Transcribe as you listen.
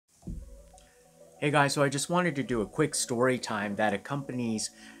Hey guys, so I just wanted to do a quick story time that accompanies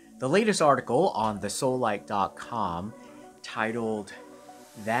the latest article on the Seoulite.com titled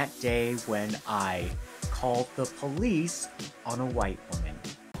That Day When I Called the Police on a White Woman.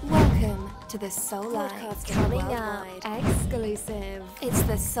 Welcome to the Seoulite Podcast coming Worldwide out. Exclusive. It's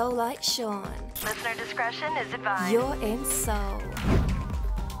the Seoulite Sean. Listener discretion is advised. You're in Seoul.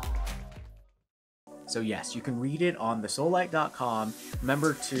 So yes, you can read it on the Seoulite.com.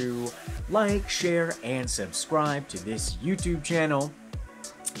 Remember to like, share, and subscribe to this YouTube channel.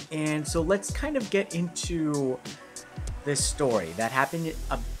 And so let's kind of get into this story that happened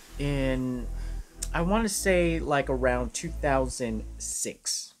in, I want to say like around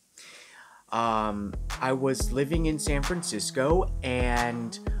 2006. I was living in San Francisco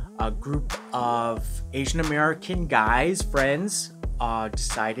and a group of Asian American guys, friends, we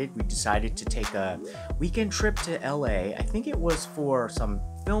decided to take a weekend trip to LA. I think it was for some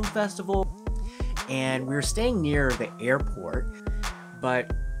film festival, and we were staying near the airport,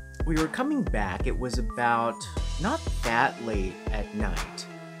 but we were coming back. It was about not that late at night.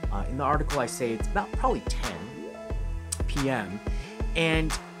 In the article I say it's about probably 10 p.m.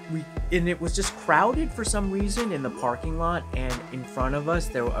 and it was just crowded for some reason in the parking lot, and in front of us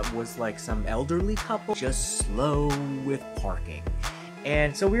there was like some elderly couple just slow with parking.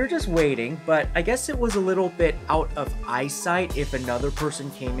 And so we were just waiting, but I guess it was a little bit out of eyesight if another person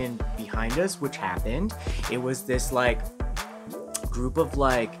came in behind us, which happened. It was this like group of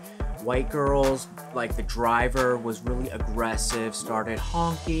like white girls, like the driver was really aggressive, started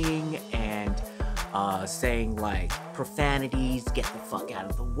honking and saying like profanities, get the fuck out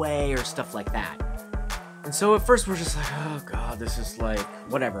of the way, or stuff like that. And so at first we're just like, oh god, this is like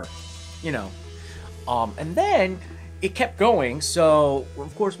whatever, you know. And then it kept going, so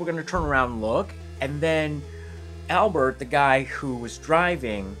of course we're gonna turn around and look, and then Albert, the guy who was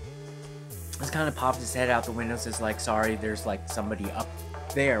driving, just kind of popped his head out the window, says like, sorry, there's like somebody up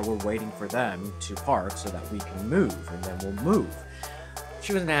there, we're waiting for them to park so that we can move, and then we'll move.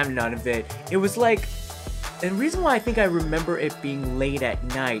 She wasn't having none of it. It was like, and the reason why I think I remember it being late at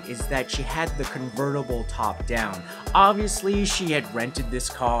night is that she had the convertible top down. Obviously, she had rented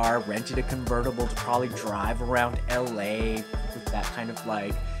this car, rented a convertible to probably drive around LA with that kind of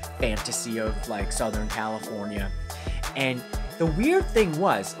like fantasy of like Southern California. And the weird thing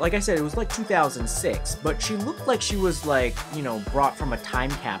was, like I said, it was like 2006, but she looked like she was like, you know, brought from a time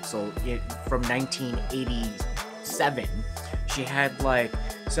capsule from 1987. She had like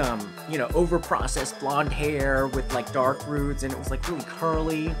some, you know, over-processed blonde hair with like dark roots, and it was like really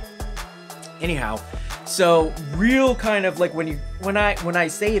curly. Anyhow, so real kind of like when I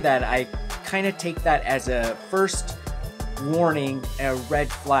say that, I kind of take that as a first warning, a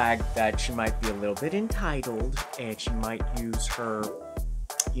red flag that she might be a little bit entitled, and she might use her,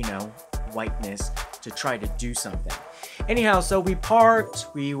 you know, whiteness to try to do something. Anyhow, so we parked,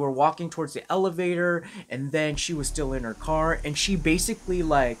 we were walking towards the elevator, and then she was still in her car, and she basically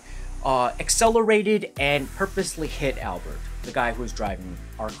like accelerated and purposely hit Albert, the guy who was driving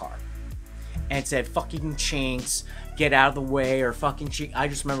our car, and said, fucking chinks, get out of the way, or fucking chink. I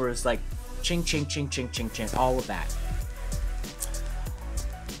just remember it was like chink, chink, chink, chink, chink, chink, all of that.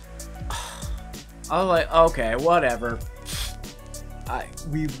 I was like, okay, whatever.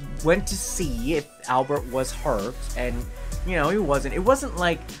 We went to see if Albert was hurt, and you know, he wasn't. It wasn't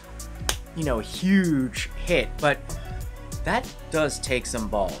like, you know, a huge hit, but that does take some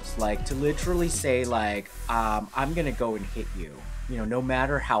balls, like to literally say like, I'm gonna go and hit you, you know, no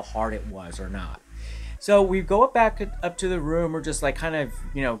matter how hard it was or not. So we go back up to the room. We're just like kind of,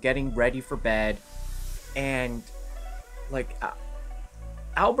 you know, getting ready for bed, and like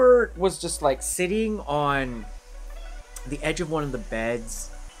Albert was just like sitting on the edge of one of the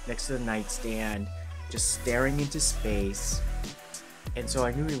beds next to the nightstand, just staring into space. And so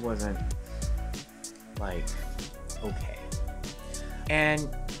I knew he wasn't like okay.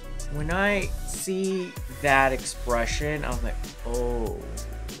 And when I see that expression, I was like, oh,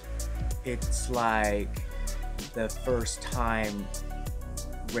 it's like the first time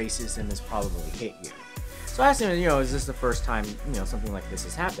racism has probably hit you. So I asked him, you know, is this the first time, you know, something like this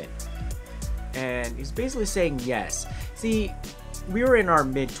has happened? And he's basically saying yes. See, we were in our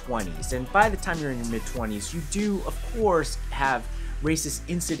mid-20s, and by the time you're in your mid-20s, you do, of course, have racist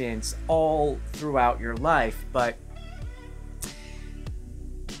incidents all throughout your life, but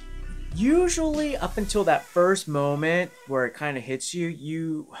usually up until that first moment where it kind of hits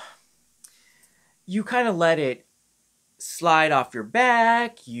you, you kind of let it slide off your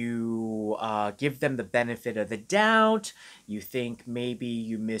back, you give them the benefit of the doubt, you think maybe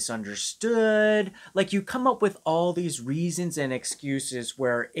you misunderstood. Like, you come up with all these reasons and excuses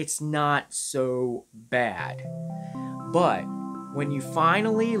where it's not so bad. But when you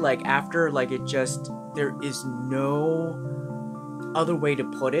finally, like, after, like, it just, there is no other way to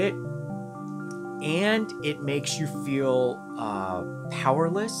put it, and it makes you feel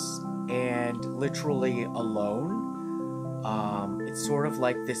powerless and literally alone. It's sort of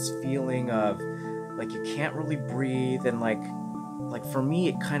like this feeling of like you can't really breathe, and like for me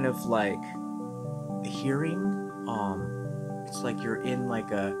it kind of like the hearing, it's like you're in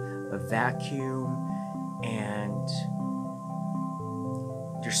like a vacuum and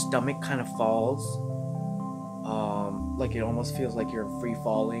your stomach kind of falls, like it almost feels like you're free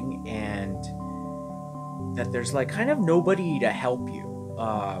falling, and that there's like kind of nobody to help you.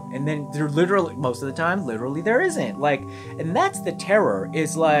 And then there literally, most of the time, literally there isn't. Like, and that's the terror,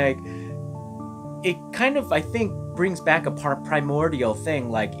 is like, it kind of, I think, brings back a primordial thing.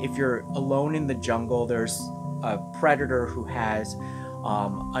 Like, if you're alone in the jungle, there's a predator who has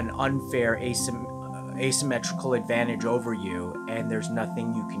an unfair asymmetrical advantage over you, and there's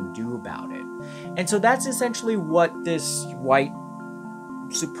nothing you can do about it. And so that's essentially what this white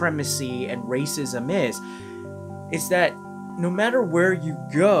supremacy and racism is that no matter where you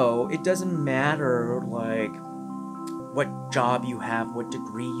go, it doesn't matter like what job you have, what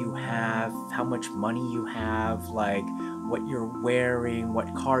degree you have, how much money you have, like what you're wearing,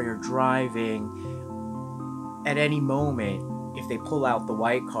 what car you're driving. At any moment, if they pull out the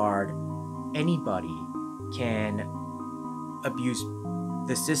white card, anybody can abuse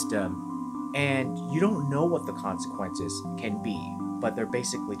the system, and you don't know what the consequences can be, but they're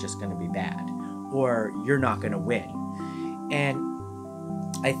basically just going to be bad, or you're not going to win. And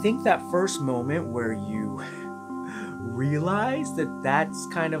I think that first moment where you realize that that's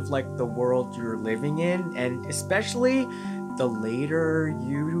kind of like the world you're living in, and especially the later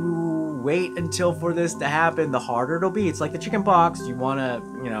you wait until for this to happen, the harder it'll be. It's like the chicken pox. You want to,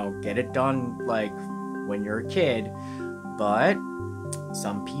 get it done like when you're a kid, but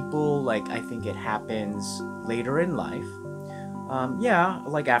some people, like, I think it happens later in life. Yeah,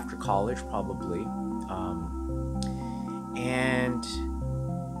 like after college probably. And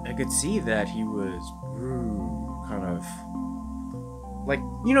I could see that he was kind of like,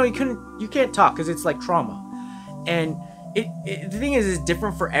 you can't talk because it's like trauma. And the thing is, it's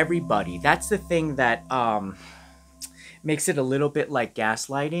different for everybody. That's the thing that makes it a little bit like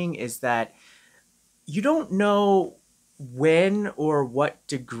gaslighting, is that you don't know when or what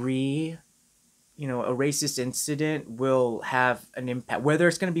degree a racist incident will have an impact, whether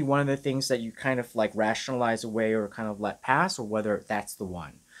it's going to be one of the things that you kind of like rationalize away or kind of let pass, or whether that's the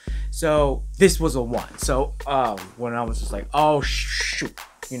one. So this was a one. So when I was just like, oh shoot,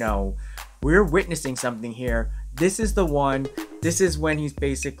 we're witnessing something here. This is the one. This is when he's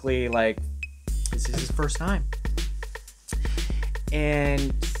basically like, this is his first time.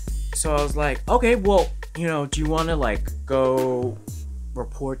 And so I was like, okay, well, do you want to like go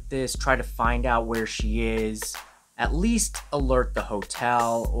report this, try to find out where she is, at least alert the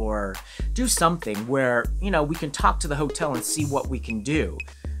hotel, or do something where, we can talk to the hotel and see what we can do.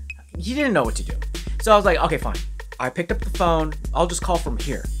 He didn't know what to do. So I was like, okay, fine. I picked up the phone. I'll just call from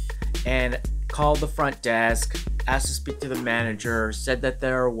here. And called the front desk, asked to speak to the manager, said that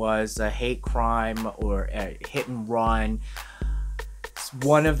there was a hate crime or a hit and run.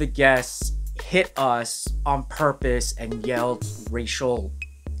 One of the guests hit us on purpose and yelled racial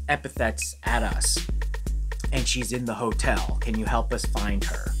epithets at us, and she's in the hotel. Can you help us find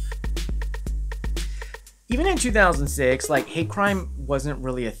her? Even in 2006, like, hate crime wasn't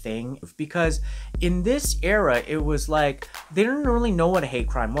really a thing, because in this era, it was like, they didn't really know what a hate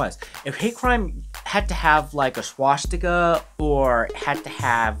crime was. If hate crime had to have like a swastika, or had to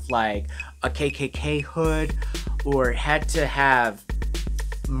have like a KKK hood, or had to have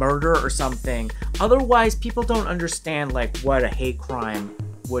murder or something. Otherwise, people don't understand like what a hate crime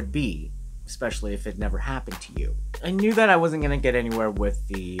would be, especially if it never happened to you. I knew that I wasn't gonna get anywhere with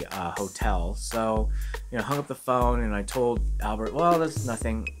the hotel, so hung up the phone, and I told Albert, well, there's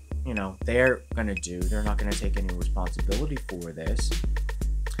nothing they're gonna do. They're not gonna take any responsibility for this.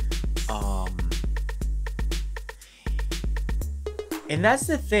 And that's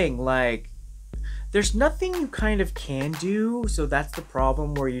the thing, like, there's nothing you kind of can do, so that's the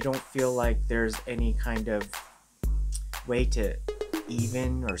problem, where you don't feel like there's any kind of way to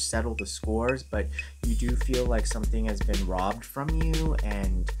even or settle the scores, but you do feel like something has been robbed from you,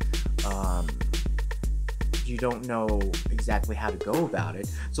 and you don't know exactly how to go about it.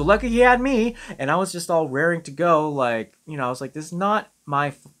 So lucky he had me, and I was just all raring to go. Like, you know, I was like, this is not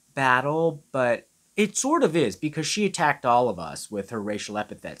my battle, but it sort of is, because she attacked all of us with her racial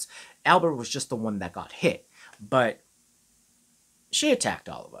epithets. Albert was just the one that got hit, but she attacked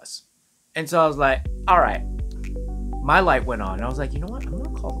all of us. And so I was like, all right. My light went on, and I was like, you know what? I'm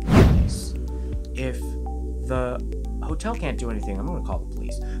going to call the police. If the hotel can't do anything, I'm going to call the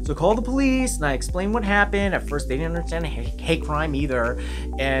police. So I called the police, and I explained what happened. At first, they didn't understand hate crime either.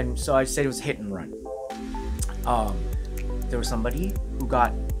 And so I said it was hit and run. There was somebody who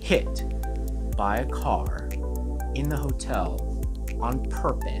got hit by a car in the hotel on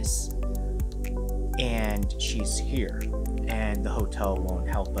purpose, and she's here, and the hotel won't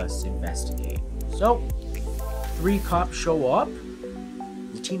help us investigate. So 3 cops show up,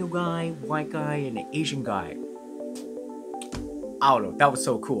 Latino guy, white guy, and an Asian guy. I don't know, that was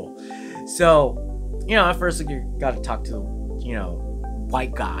so cool. So, you know, at first you gotta talk to, you know,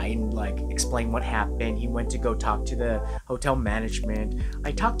 white guy and like explain what happened. He went to go talk to the hotel management.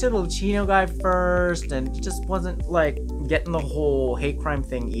 I talked to the Latino guy first, and it just wasn't like getting the whole hate crime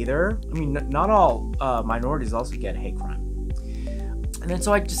thing either. I mean, not all minorities also get hate crime. And then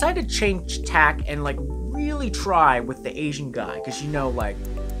so I decided to change tack and like really try with the Asian guy, because, you know, like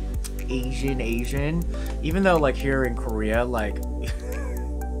Asian, even though like here in Korea, like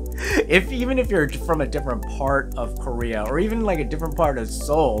even if you're from a different part of Korea, or even like a different part of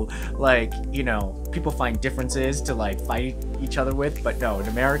Seoul, like, you know, people find differences to like fight each other with. But no, in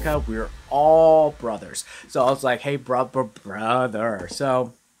America, we're all brothers. So I was like, hey, brother.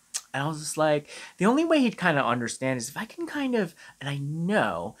 So, and I was just like, the only way he'd kind of understand is if I can kind of, and I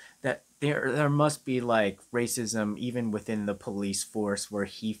know that there must be like racism even within the police force where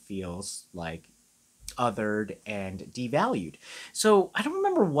he feels like othered and devalued. So I don't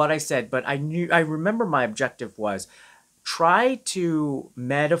remember what I said, but I remember my objective was try to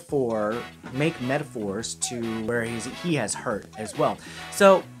make metaphors to where he has hurt as well.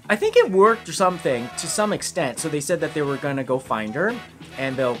 So I think it worked or something to some extent. So they said that they were gonna go find her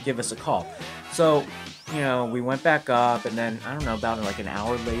and they'll give us a call. So, you know, we went back up, and then I don't know, about like an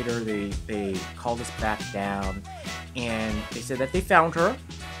hour later they called us back down, and they said that they found her.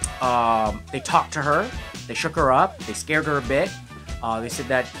 They talked to her, they shook her up, they scared her a bit. They said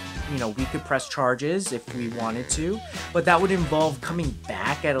that, you know, we could press charges if we wanted to, but that would involve coming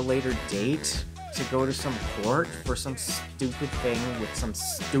back at a later date to go to some court for some stupid thing with some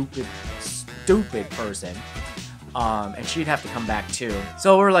stupid person. And she'd have to come back too.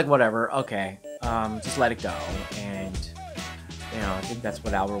 So we're like, whatever, okay, just let it go. And, you know, I think that's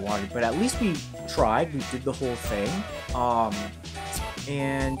what Albert wanted, but at least we tried, we did the whole thing.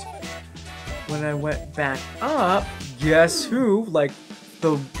 And when I went back up, guess who? Like,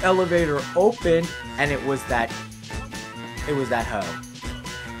 the elevator opened, and it was that hoe.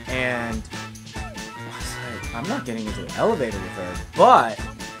 And I was like, I'm not getting into the elevator with her, but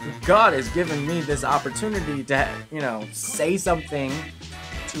God has given me this opportunity to, you know, say something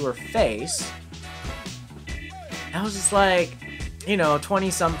to her face. I was just like, you know,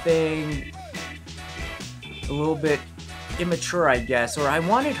 20-something, a little bit immature, I guess, or I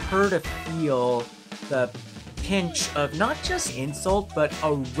wanted her to feel the pinch of not just insult, but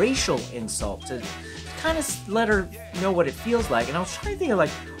a racial insult, to kind of let her know what it feels like. And I was trying to think of like,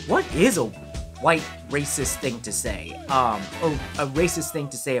 what is a white racist thing to say, or a racist thing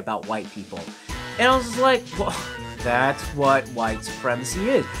to say about white people? And I was just like, well, that's what white supremacy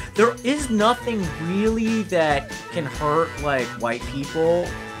is. There is nothing really that can hurt like white people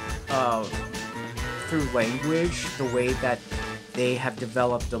through language, the way that they have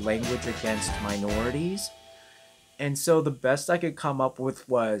developed a language against minorities. And so the best I could come up with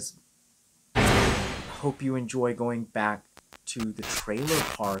was, hope you enjoy going back to the trailer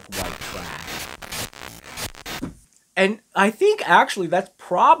park, white trash. And I think actually that's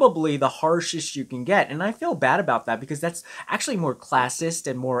probably the harshest you can get. And I feel bad about that, because that's actually more classist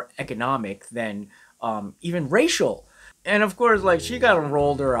and more economic than even racial. And of course, like, she got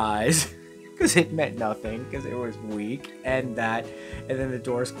rolled her eyes because it meant nothing, because it was weak, and then the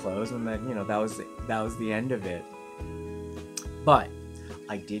doors closed, and then, you know, that was the end of it. But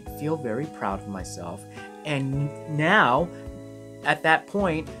I did feel very proud of myself, and now at that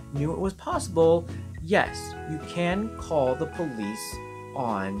point knew it was possible. Yes, you can call the police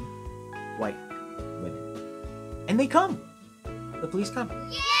on white women, and they come. The police come.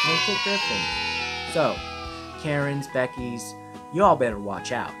 And they take care of things. So, Karens, Beckys, you all better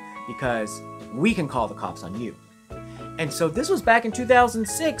watch out, because we can call the cops on you. And so this was back in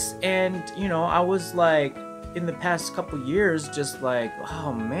 2006, and, you know, I was like, in the past couple years, just like,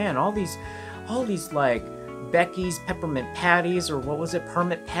 oh man, all these like Becky's Peppermint Patties, or what was it,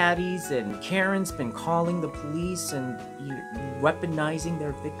 Permit Patties, and Karen's been calling the police and weaponizing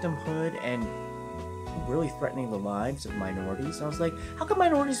their victimhood and really threatening the lives of minorities. I was like, how come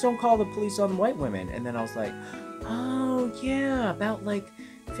minorities don't call the police on white women? And then I was like, oh yeah, about like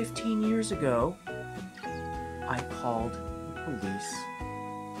 15 years ago, I called the police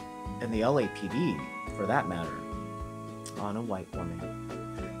and the LAPD, for that matter, on a white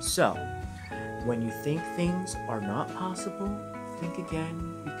woman. So, when you think things are not possible, think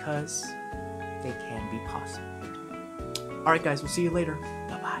again, because they can be possible. Alright guys, we'll see you later.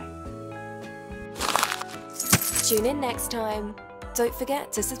 Bye-bye. Tune in next time. Don't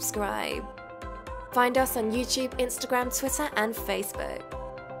forget to subscribe. Find us on YouTube, Instagram, Twitter, and Facebook.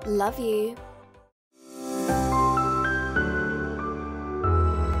 Love you.